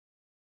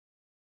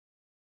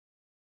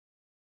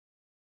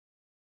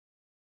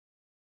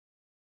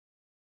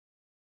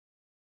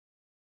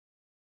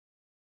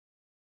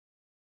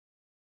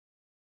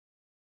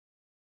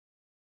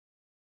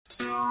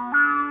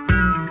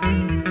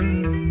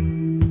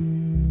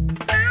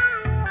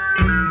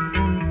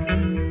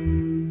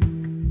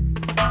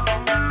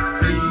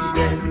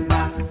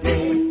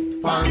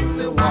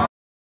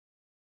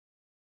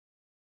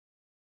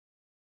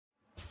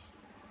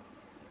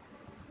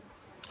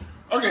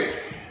Okay,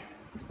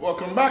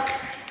 welcome back.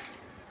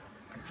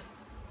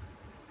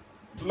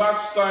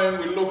 Last time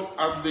we looked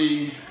at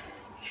the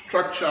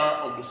structure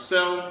of the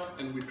cell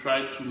and we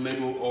tried to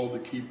label all the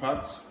key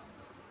parts.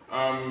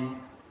 I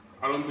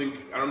don't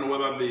know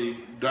whether the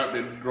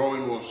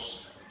drawing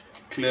was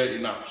clear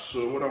enough.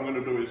 So what I'm going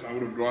to do is I'm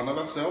going to draw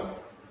another cell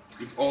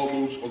with all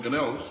those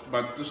organelles,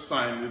 but this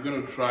time we're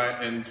going to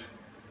try and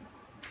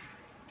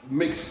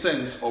make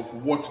sense of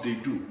what they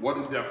do. What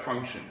is their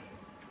function?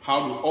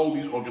 How do all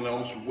these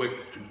organelles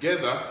work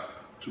together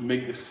to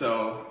make the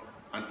cell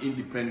an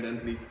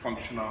independently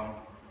functional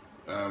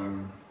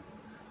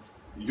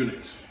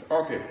unit?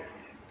 Okay,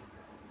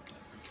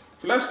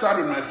 so let's start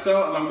with my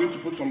cell, and I'm going to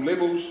put some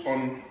labels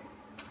on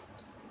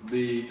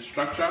the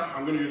structure.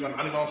 I'm going to use an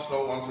animal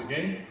cell once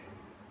again.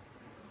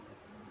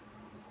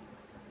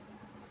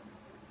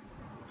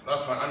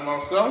 That's my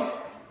animal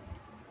cell.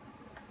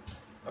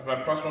 That's my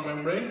plasma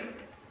membrane.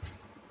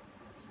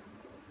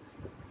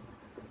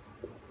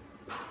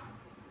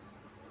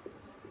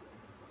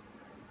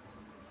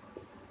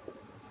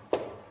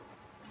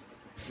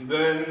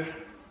 Then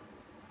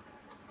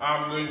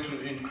I'm going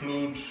to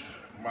include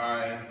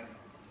my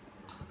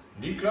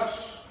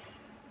nucleus,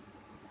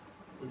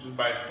 which is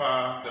by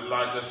far the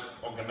largest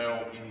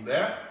organelle in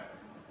there,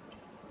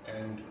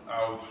 and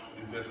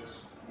it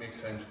just makes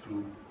sense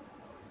to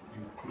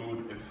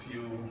include a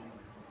few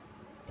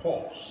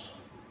pores.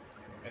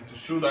 And to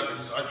show that it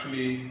is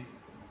actually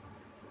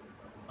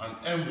an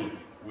envelope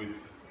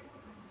with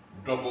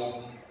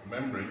double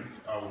membranes,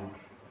 I would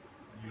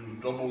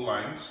use double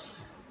lines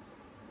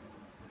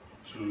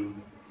to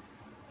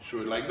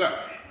show it like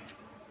that.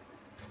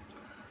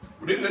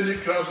 Within the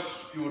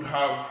nucleus, you would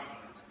have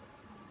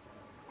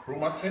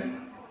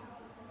chromatin,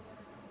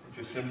 which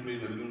is simply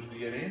the loose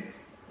DNA,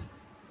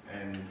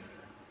 and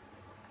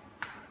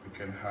we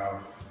can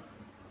have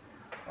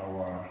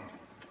our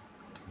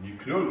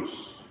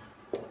nucleolus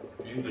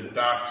in the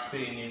dark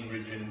staining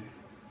region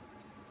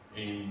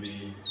in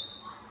the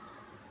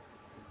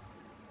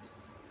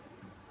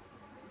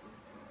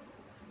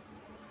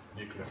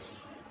nucleus.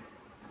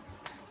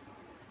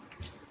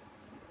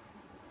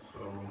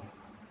 So,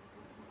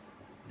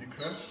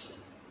 nucleus,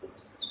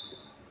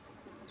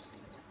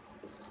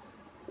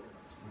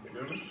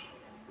 nucleolus,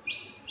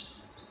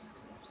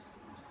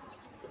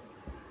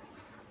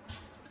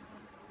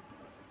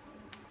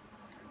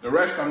 the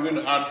rest I'm going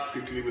to add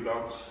quickly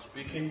without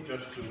speaking,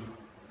 just to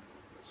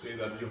say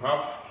that you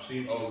have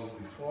seen all this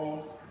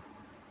before,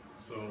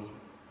 so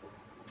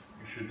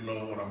you should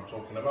know what I'm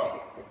talking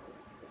about.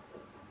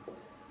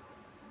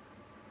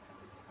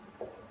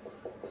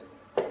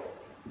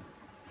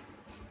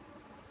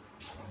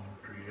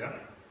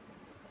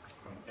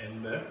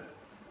 And there,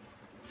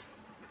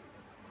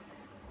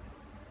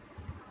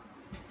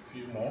 a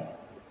few more,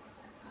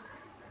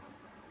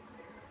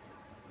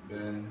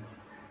 then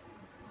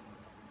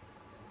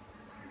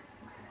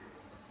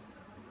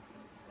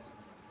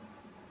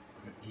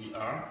the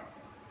ER,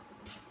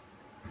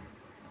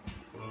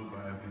 followed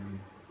by the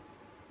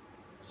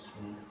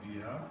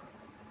smooth ER,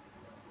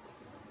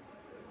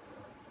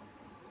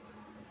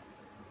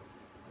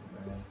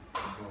 and then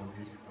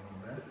Golgi on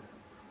there.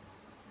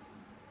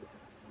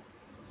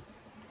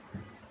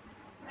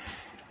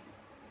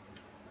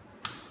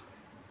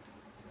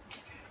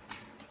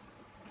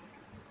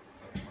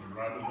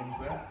 Ribosomes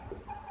there.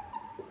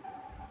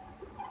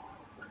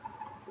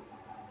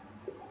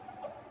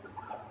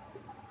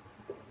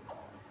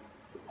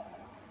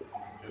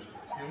 Just a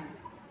few.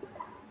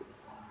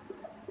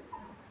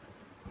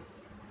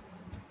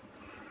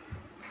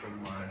 Put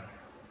my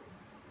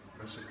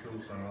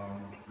vesicles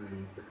around the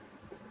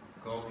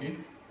Golgi,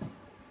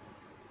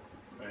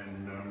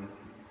 and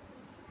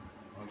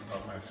I'll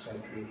have my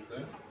centrioles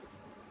there.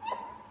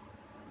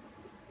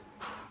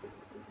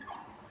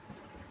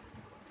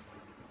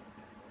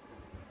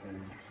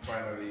 And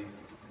finally,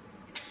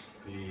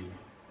 the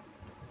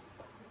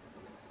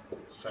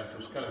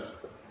cytoskeleton,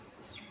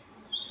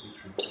 which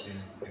we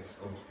think is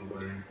also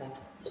very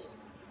important.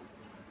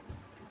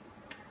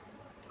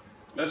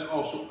 Let's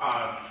also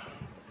add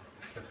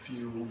a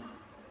few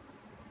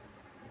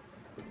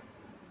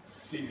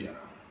cilia,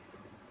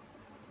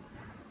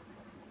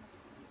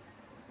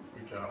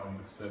 which are on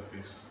the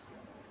surface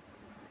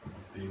of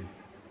the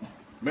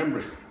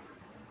membrane.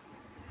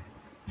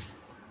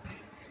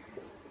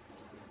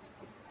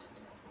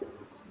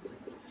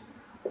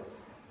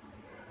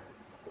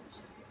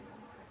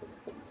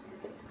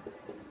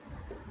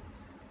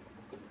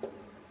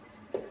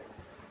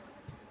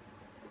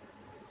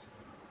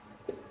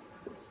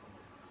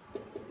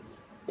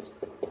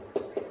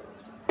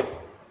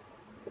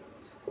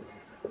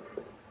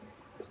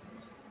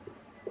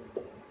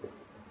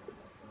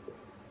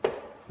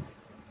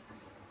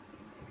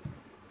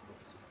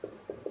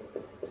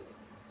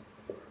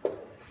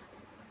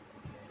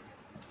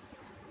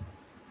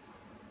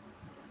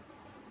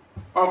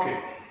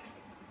 Okay,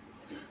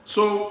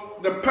 so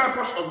the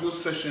purpose of this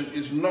session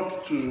is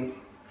not to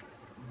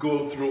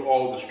go through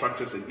all the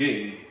structures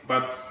again,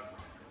 but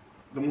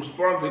the most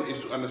important thing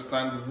is to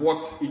understand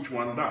what each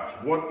one does.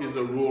 What is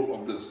the role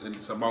of this? And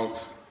it's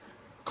about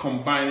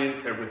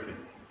combining everything.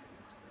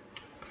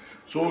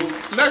 So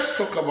let's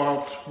talk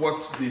about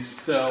what the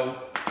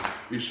cell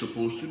is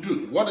supposed to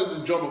do. What is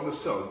the job of the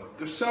cell?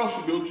 The cell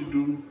should be able to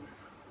do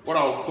what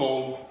I'll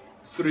call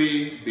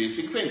three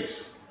basic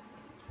things.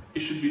 It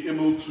should be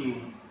able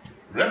to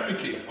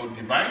replicate or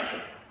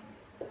divide.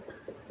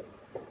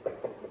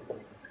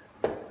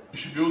 It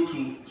should be able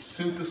to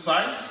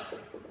synthesize,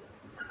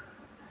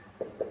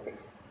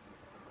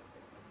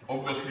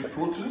 obviously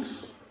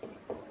proteins.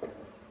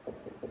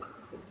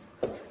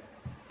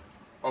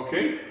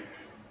 Okay?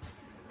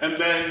 And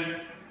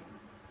then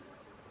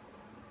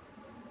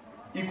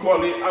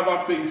equally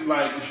other things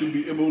like it should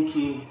be able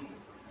to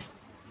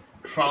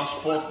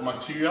transport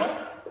material,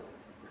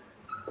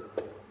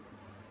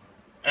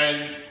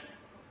 and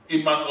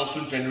it must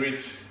also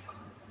generate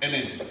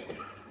energy.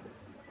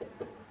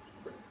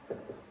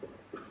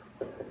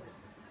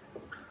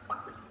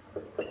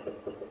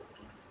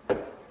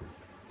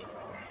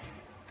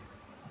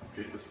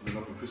 Okay, this may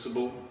not be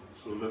visible,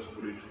 so let's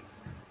put it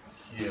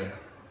here.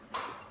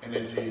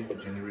 Energy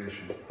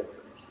generation.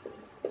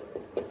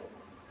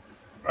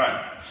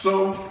 Right,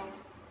 so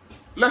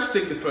let's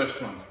take the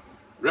first one,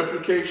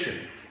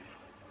 replication.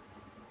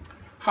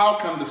 How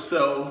can the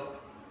cell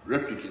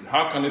replicate?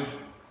 How can it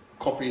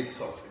copy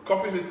itself? It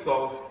copies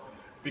itself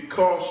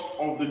because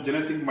of the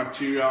genetic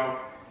material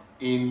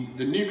in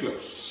the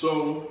nucleus.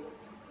 So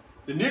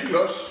the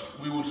nucleus,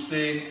 we would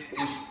say,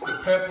 is the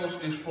purpose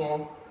is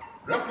for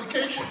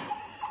replication.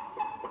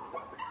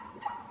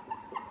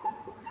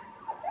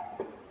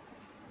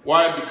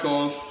 Why?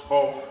 Because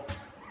of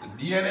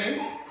the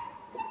DNA,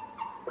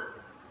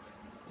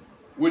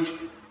 which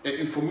the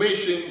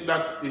information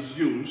that is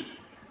used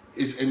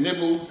is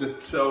enables the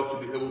cell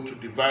to be able to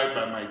divide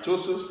by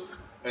mitosis,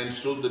 and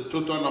so the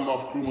total number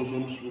of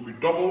chromosomes will be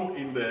doubled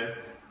in there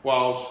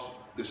whilst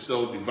the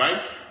cell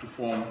divides to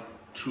form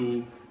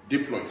two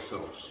diploid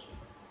cells.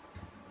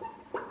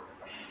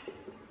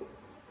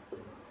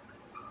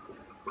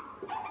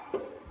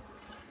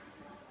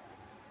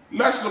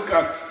 Let's look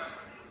at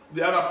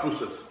the other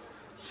process,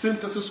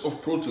 synthesis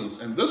of proteins,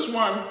 and this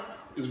one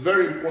is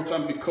very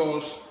important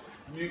because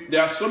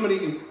there are so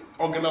many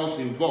organelles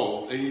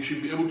involved and you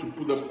should be able to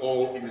put them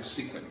all in a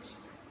sequence.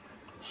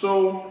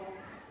 So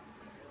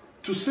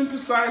to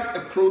synthesize a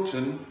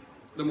protein,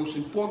 the most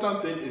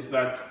important thing is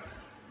that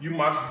you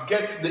must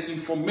get the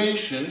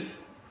information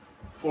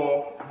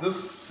for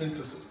this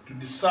synthesis to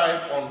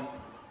decide on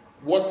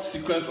what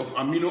sequence of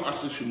amino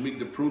acids should make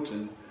the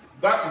protein.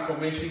 That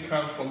information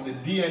comes from the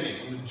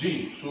DNA, from the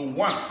gene. So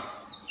one,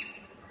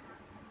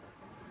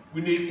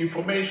 we need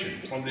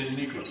information from the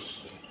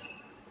nucleus.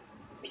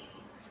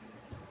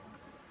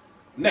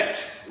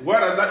 Next, where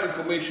does that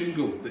information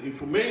go? The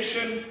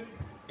information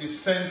is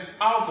sent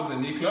out of the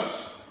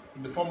nucleus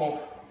in the form of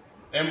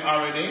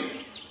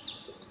mRNA,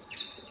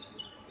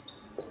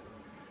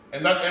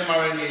 and that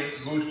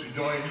mRNA goes to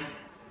join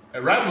a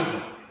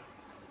ribosome.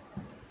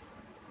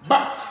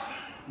 But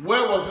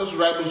where was this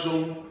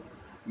ribosome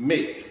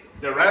made?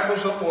 The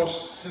ribosome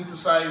was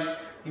synthesized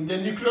in the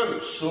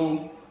nucleolus.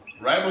 So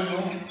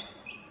ribosome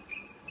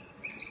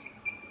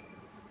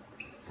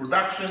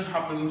production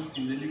happens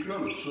in the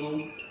nucleolus.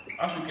 So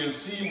as you can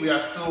see, we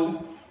are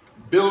still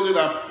building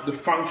up the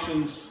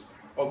functions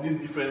of these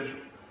different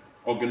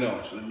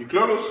organelles. So the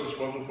nucleolus is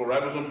responsible for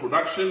ribosome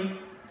production.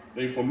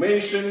 The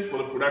information for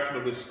the production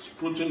of this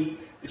protein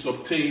is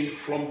obtained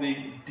from the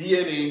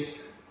DNA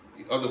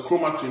or the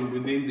chromatin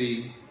within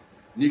the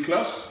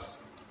nucleus.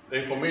 The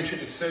information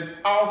is sent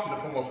out in the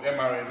form of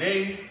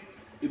mRNA.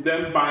 It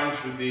then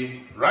binds with the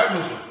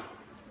ribosome.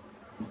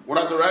 What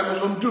does the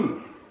ribosome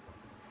do?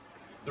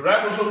 The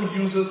ribosome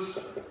uses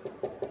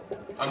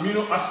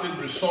amino acid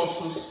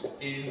resources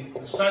in the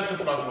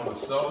cytoplasm of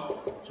the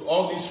cell. So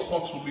all these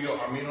spots will be your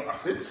amino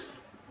acids.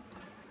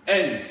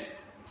 And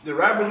the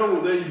ribosome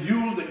will then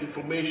use the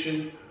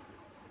information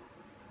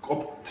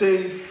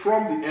obtained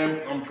from the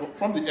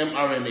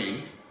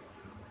mRNA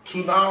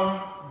to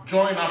now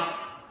join up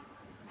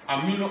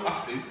amino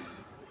acids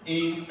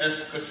in a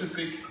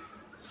specific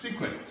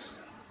sequence.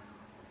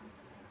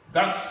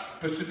 That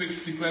specific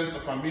sequence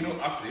of amino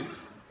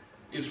acids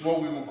is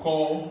what we will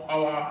call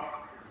our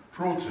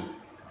protein.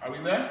 Are we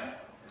there?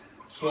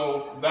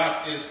 So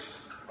that is,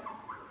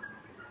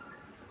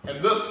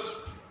 and this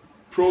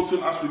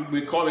protein, as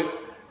we call it,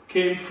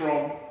 came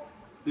from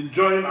the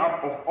joining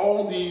up of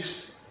all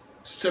these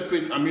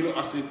separate amino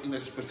acids in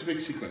a specific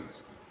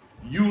sequence,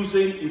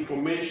 using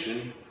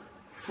information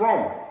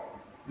from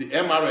the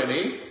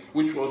mRNA,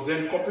 which was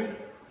then copied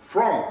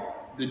from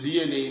the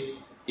DNA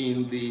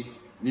in the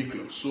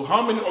nucleus. So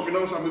how many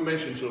organelles have we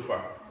mentioned so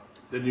far?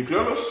 The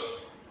nucleolus,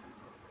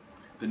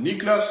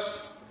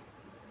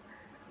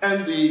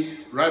 and the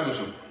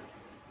ribosome.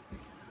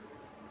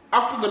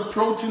 After the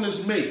protein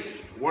is made,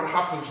 what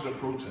happens to the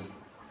protein?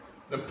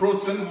 the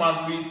protein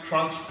must be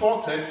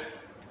transported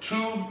to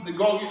the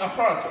Golgi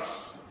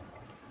apparatus.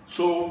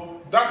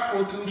 So that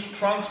protein's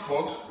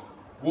transport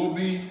will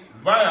be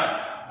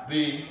via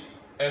the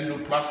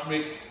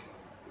endoplasmic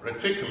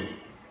reticulum.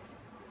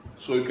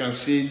 So you can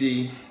see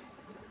the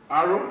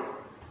arrow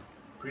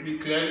pretty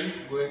clearly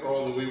going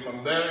all the way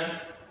from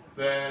there,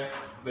 there,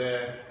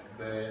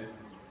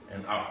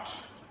 and out.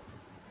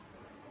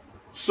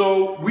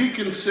 So we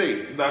can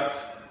say that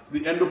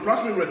the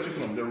endoplasmic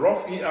reticulum, the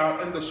rough ER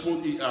and the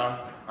smooth ER,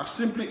 are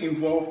simply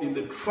involved in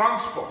the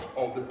transport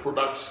of the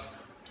products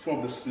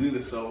from within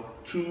the cell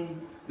to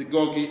the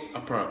Golgi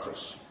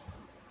apparatus.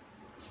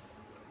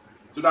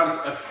 So that is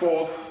a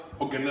fourth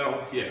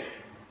organelle here.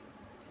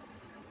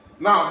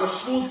 Now, the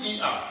smooth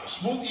ER.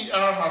 Smooth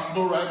ER has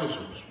no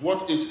ribosomes.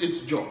 What is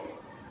its job?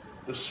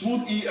 The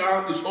smooth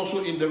ER is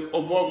also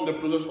involved in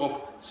the process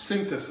of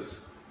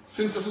synthesis.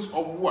 Synthesis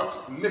of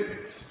what?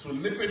 Lipids. So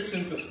lipid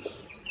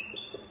synthesis.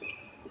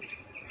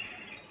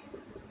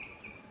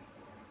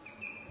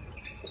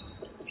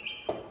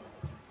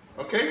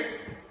 Okay?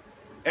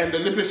 And the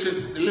lipid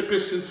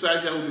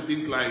synthesizer will be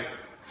things like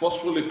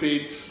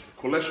phospholipids,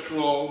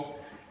 cholesterol,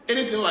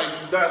 anything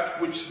like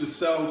that which the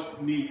cells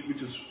need,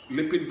 which is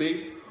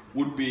lipid-based,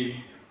 would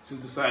be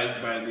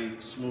synthesized by the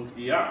smooth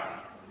ER.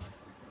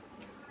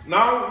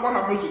 Now, what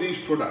happens to these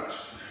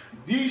products?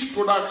 These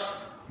products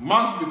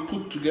must be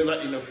put together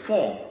in a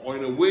form or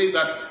in a way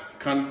that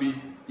can be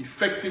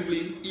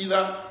effectively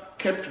either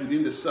kept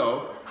within the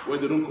cell where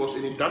they don't cause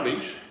any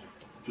damage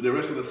to the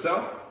rest of the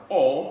cell,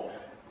 or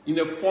in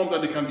a form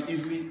that they can be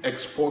easily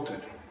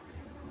exported.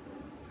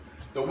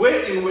 The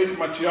way in which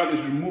material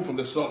is removed from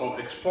the cell or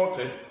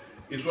exported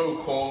is what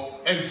we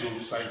call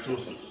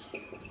exocytosis.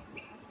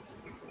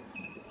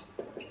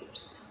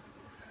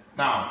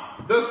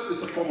 Now, this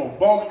is a form of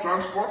bulk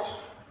transport,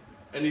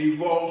 and it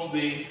involves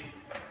the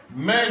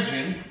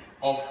merging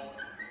of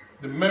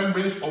the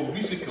membranes of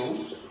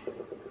vesicles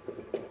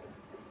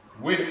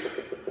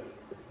with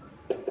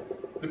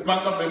the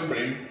plasma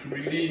membrane to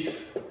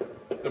release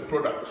the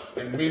products,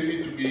 and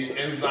mainly to be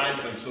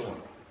enzymes and so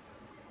on.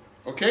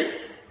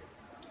 Okay?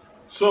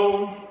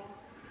 So,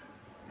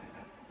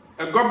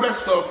 a goblet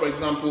cell, for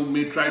example,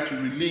 may try to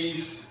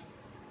release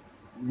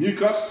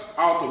mucus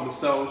out of the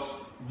cells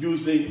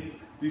using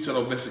these sort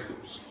of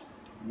vesicles.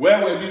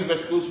 Where were these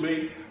vesicles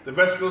made? The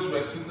vesicles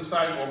were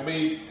synthesized or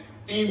made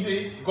in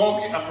the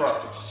Golgi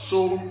apparatus.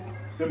 So,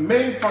 the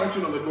main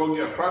function of the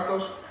Golgi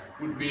apparatus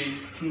would be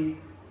to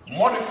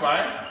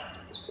modify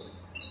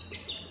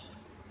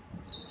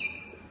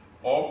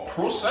or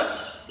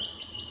process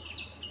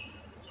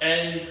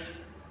and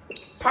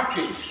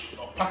packaging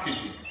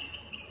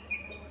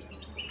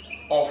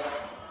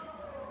of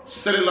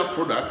cellular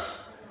products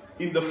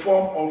in the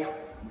form of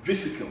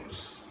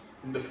vesicles.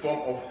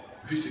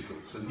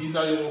 So these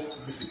are your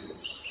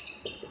vesicles.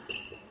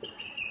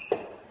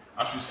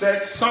 As we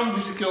said, some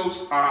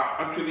vesicles are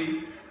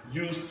actually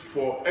used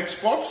for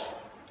export.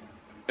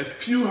 A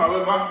few,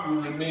 however,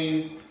 will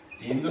remain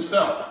in the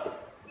cell.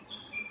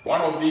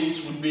 One of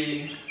these would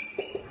be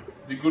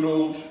the good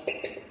old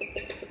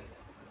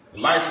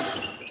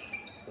lysosome,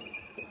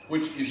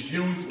 which is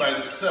used by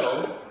the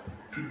cell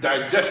to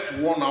digest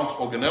worn out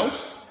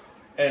organelles,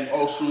 and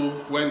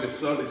also when the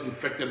cell is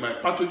infected by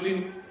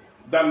pathogen,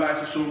 that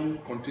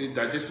lysosome contains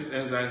digestive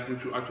enzymes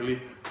which will actually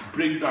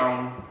break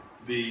down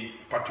the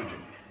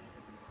pathogen.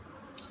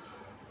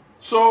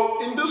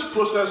 So in this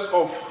process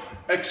of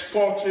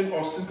exporting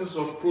or synthesis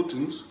of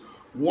proteins,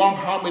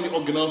 how many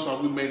organelles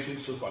have we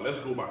mentioned so far? Let's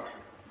go back.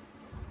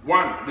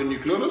 1, the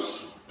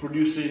nucleolus,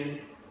 producing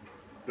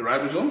the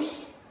ribosomes.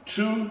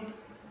 2,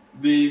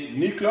 the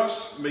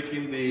nucleus,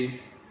 making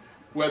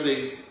where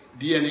the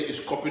DNA is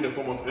copied in the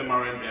form of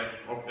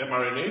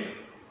mRNA.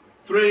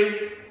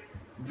 3,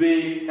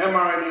 the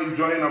mRNA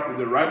joining up with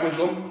the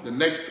ribosome, the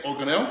next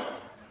organelle,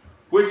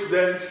 which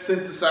then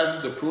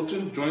synthesizes the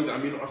protein, join the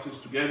amino acids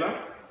together.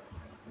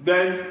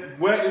 Then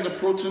where is the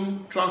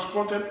protein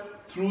transported?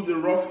 Through the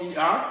rough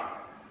ER,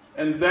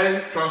 and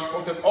then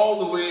transported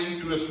all the way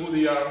to the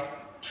smooth ER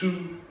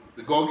to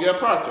the Golgi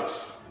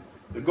apparatus.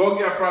 The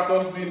Golgi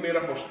apparatus being made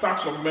up of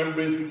stacks of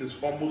membranes, which is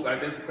almost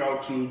identical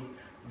to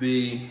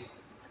the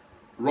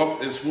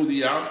rough and smooth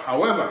ER.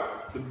 However,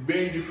 the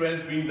main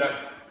difference being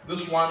that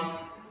this one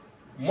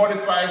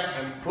modifies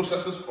and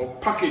processes or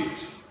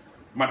packages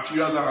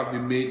material that have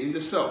been made in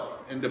the cell.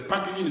 And the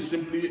packaging is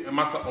simply a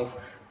matter of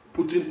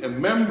putting a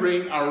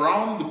membrane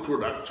around the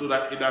product so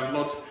that it does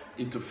not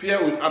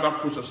interfere with other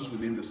processes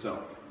within the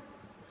cell.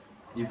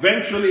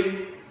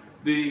 Eventually,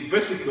 the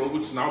vesicle,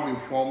 which has now been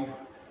formed,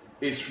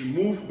 is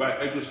removed by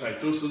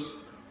exocytosis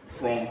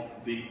from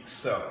the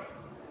cell.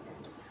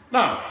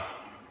 Now,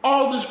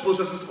 all these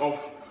processes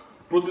of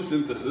protein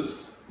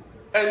synthesis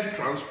and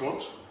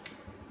transport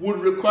would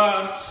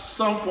require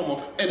some form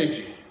of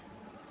energy.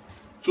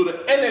 So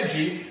the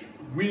energy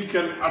we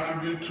can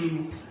attribute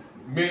to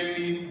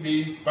mainly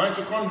the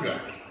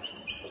mitochondria.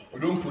 We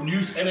don't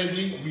produce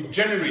energy, we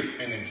generate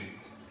energy.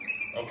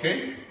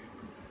 Okay?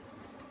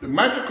 The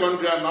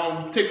mitochondria,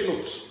 now take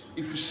notes.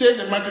 if you say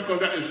the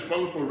mitochondria is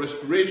responsible for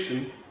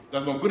respiration,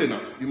 that's not good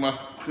enough. You must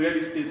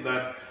clearly state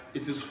that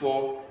it is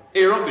for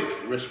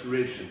aerobic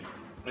respiration.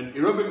 And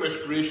aerobic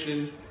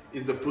respiration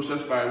is the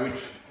process by which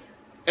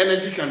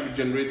energy can be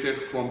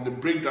generated from the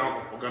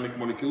breakdown of organic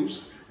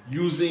molecules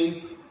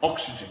using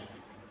oxygen.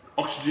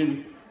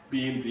 Oxygen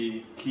being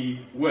the key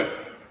word.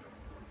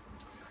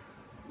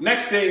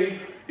 Next thing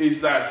is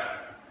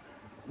that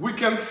we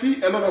can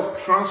see a lot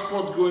of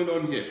transport going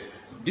on here.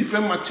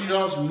 Different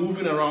materials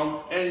moving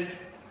around, and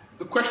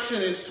the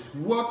question is,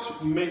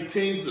 what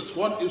maintains this?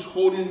 What is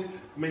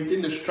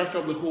maintaining the structure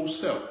of the whole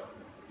cell?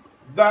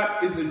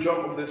 That is the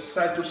job of the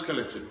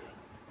cytoskeleton.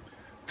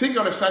 Think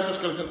of the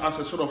cytoskeleton as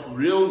a sort of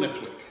rail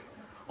network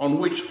on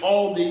which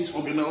all these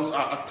organelles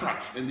are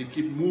attached and they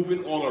keep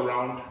moving all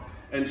around.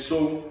 And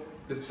so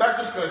the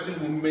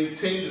cytoskeleton will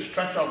maintain the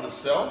structure of the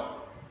cell,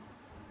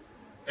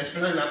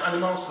 especially in an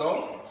animal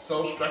cell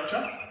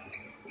structure,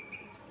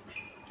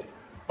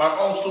 but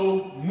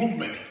also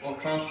movement or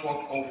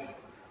transport of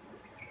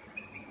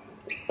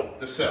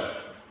the cell.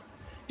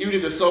 Even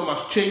if the cell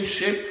must change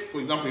shape, for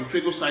example in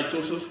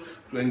phagocytosis,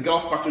 to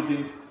engulf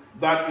pathogens,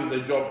 that is the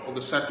job of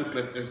the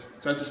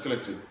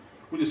cytoskeleton,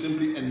 which is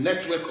simply a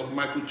network of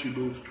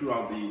microtubules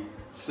throughout the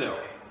cell.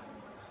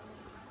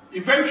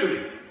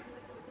 Eventually,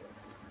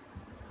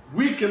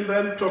 we can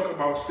then talk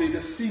about, say,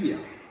 the cilia.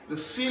 The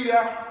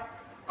cilia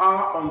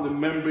are on the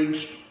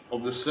membranes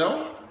of the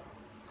cell,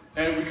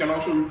 and we can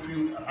also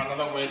refer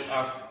another word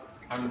as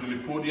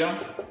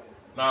angulipodia.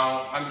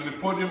 Now,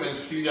 anguilipodium and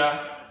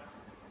cilia,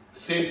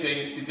 same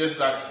thing, it's just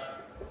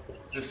that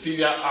the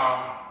cilia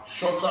are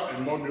shorter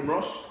and more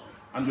numerous.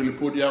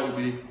 Angulipodia will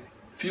be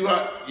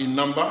fewer in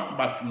number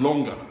but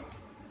longer.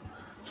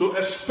 So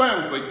a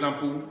sperm, for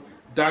example,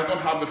 does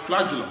not have a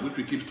flagellum, which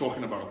we keep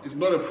talking about. It's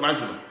not a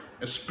flagellum.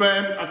 A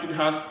sperm actually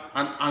has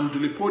an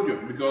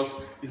anguilipodium because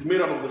it's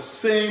made out of the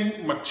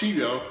same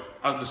material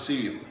as the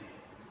cilium.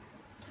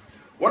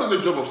 What is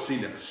the job of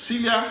cilia?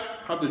 Cilia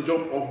have the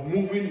job of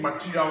moving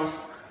materials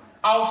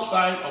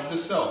outside of the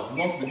cell,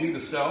 not within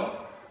the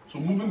cell. So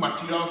moving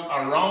materials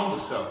around the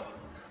cell.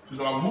 So it's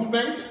our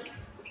movement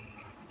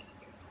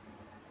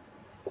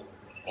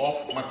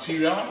of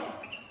material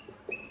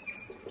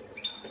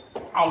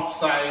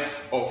outside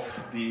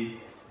of the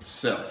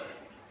cell.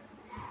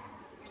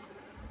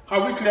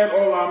 Have we cleared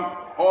all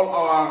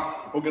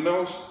our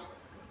organelles?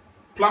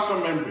 Plasma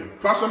membrane.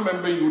 Plasma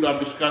membrane you would have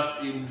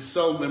discussed in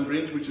cell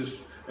membranes, which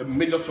is a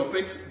major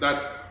topic,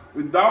 that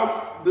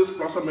without this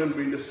plasma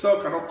membrane, the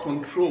cell cannot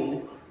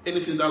control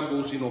anything that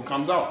goes in or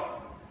comes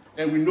out.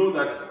 And we know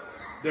that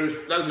that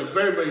is a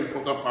very, very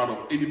important part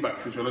of any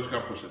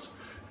physiological process.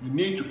 You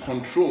need to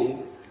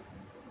control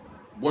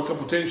water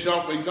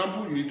potential, for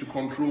example. You need to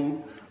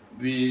control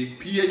the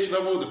pH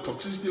level, the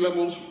toxicity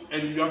levels,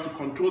 and you have to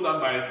control that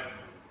by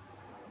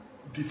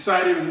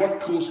deciding what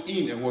goes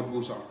in and what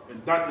goes out.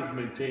 And that is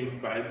maintained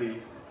by the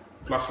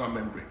plasma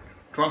membrane.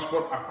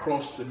 Transport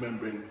across the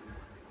membrane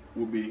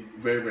will be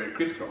very, very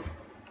critical.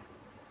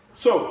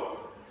 So,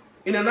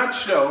 in a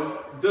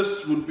nutshell,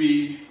 this would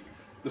be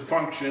the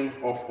function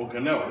of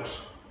organelles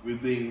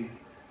within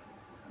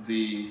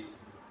the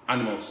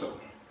animal cell.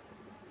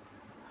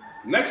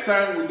 Next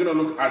time, we're going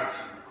to look at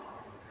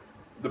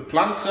the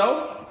plant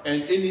cell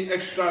and any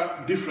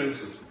extra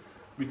differences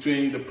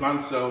between the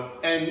plant cell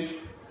and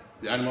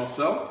the animal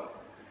cell.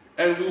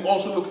 And we'll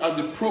also look at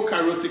the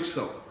prokaryotic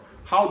cell.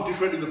 How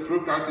different is the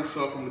prokaryotic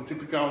cell from the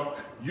typical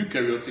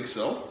eukaryotic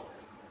cell?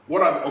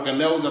 What are the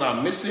organelles that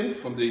are missing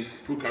from the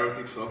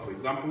prokaryotic cell, for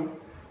example?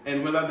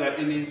 And whether there are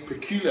any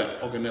peculiar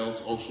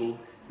organelles also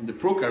in the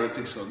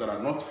prokaryotic cell that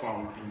are not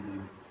found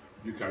in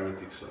the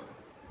eukaryotic cell.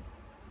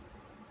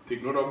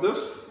 Take note of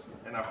this,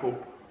 and I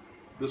hope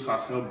this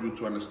has helped you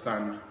to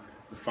understand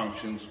the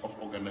functions of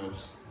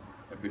organelles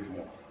a bit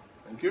more.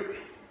 Thank you.